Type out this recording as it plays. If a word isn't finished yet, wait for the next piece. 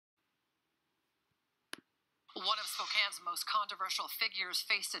One of Spokane's most controversial figures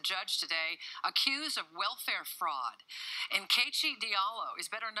faced a judge today, accused of welfare fraud. Nkechi Diallo is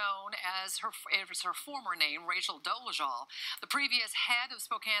better known as her former name, Rachel Dolezal, the previous head of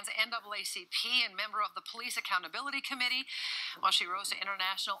Spokane's NAACP and member of the Police Accountability Committee. Well, she rose to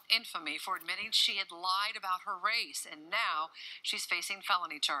international infamy for admitting she had lied about her race, and now she's facing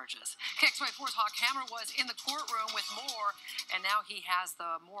felony charges. KX24's Hawk Hammer was in the courtroom with more, and now he has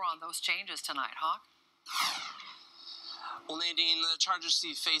the more on those changes tonight. Hawk? Well, Nadine, the charges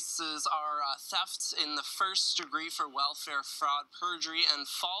she faces are theft in the first degree for welfare fraud, perjury, and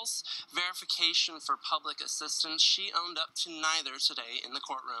false verification for public assistance. She owned up to neither today in the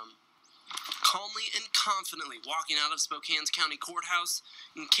courtroom. Calmly and confidently walking out of Spokane's County Courthouse,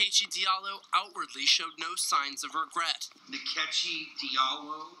 Nkechi Diallo outwardly showed no signs of regret. Nkechi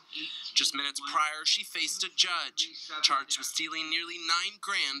Diallo. Just minutes prior, she faced a judge, charged with stealing nearly $9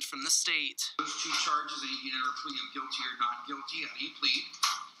 grand from the state. Those two charges, you never plead guilty or not guilty. How do you plead?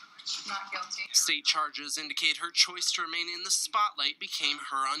 Not guilty. State charges indicate her choice to remain in the spotlight became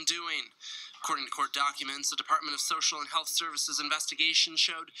her undoing. According to court documents, the Department of Social and Health Services investigation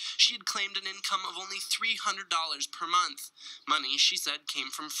showed she had claimed an income of only $300 per month. Money, she said, came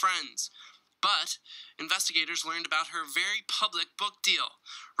from friends. But investigators learned about her very public book deal,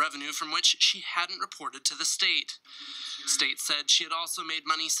 revenue from which she hadn't reported to the state. State said she had also made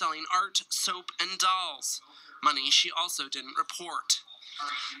money selling art, soap, and dolls, money she also didn't report.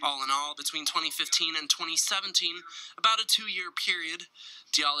 All in all, between 2015 and 2017, about a 2-year period,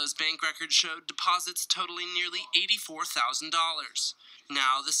 Diallo's bank record showed deposits totaling nearly $84,000.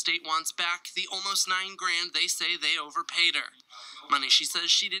 Now the state wants back the almost $9 grand they say they overpaid her. Money she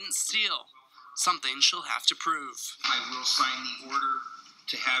says she didn't steal. Something she'll have to prove. I will sign the order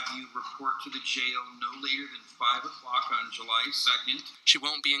to have you report to the jail no later than 5 o'clock on July 2nd. She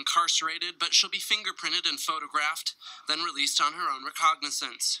won't be incarcerated, but she'll be fingerprinted and photographed, then released on her own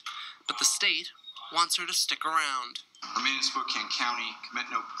recognizance. But the state wants her to stick around. Remain in Spokane County, commit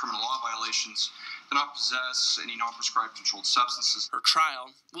no criminal law violations, do not possess any non-prescribed controlled substances. Her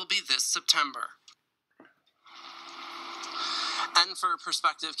trial will be this September. And for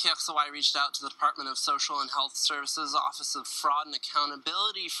perspective, KXLY reached out to the Department of Social and Health Services Office of Fraud and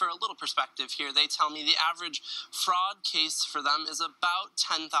Accountability for a little perspective here. They tell me the average fraud case for them is about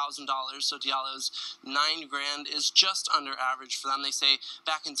 $10,000, so Diallo's $9 grand is just under average for them. They say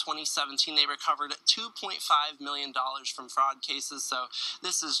back in 2017 they recovered $2.5 million from fraud cases, so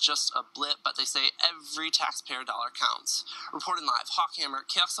this is just a blip, but they say every taxpayer dollar counts. Reporting live, Hawk Hammer,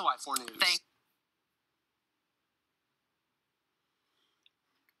 KXLY 4 News.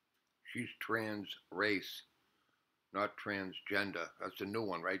 She's trans race, not transgender. That's a new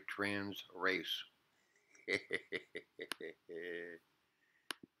one, right? Trans race. I'm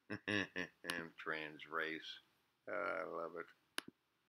trans race. I love it.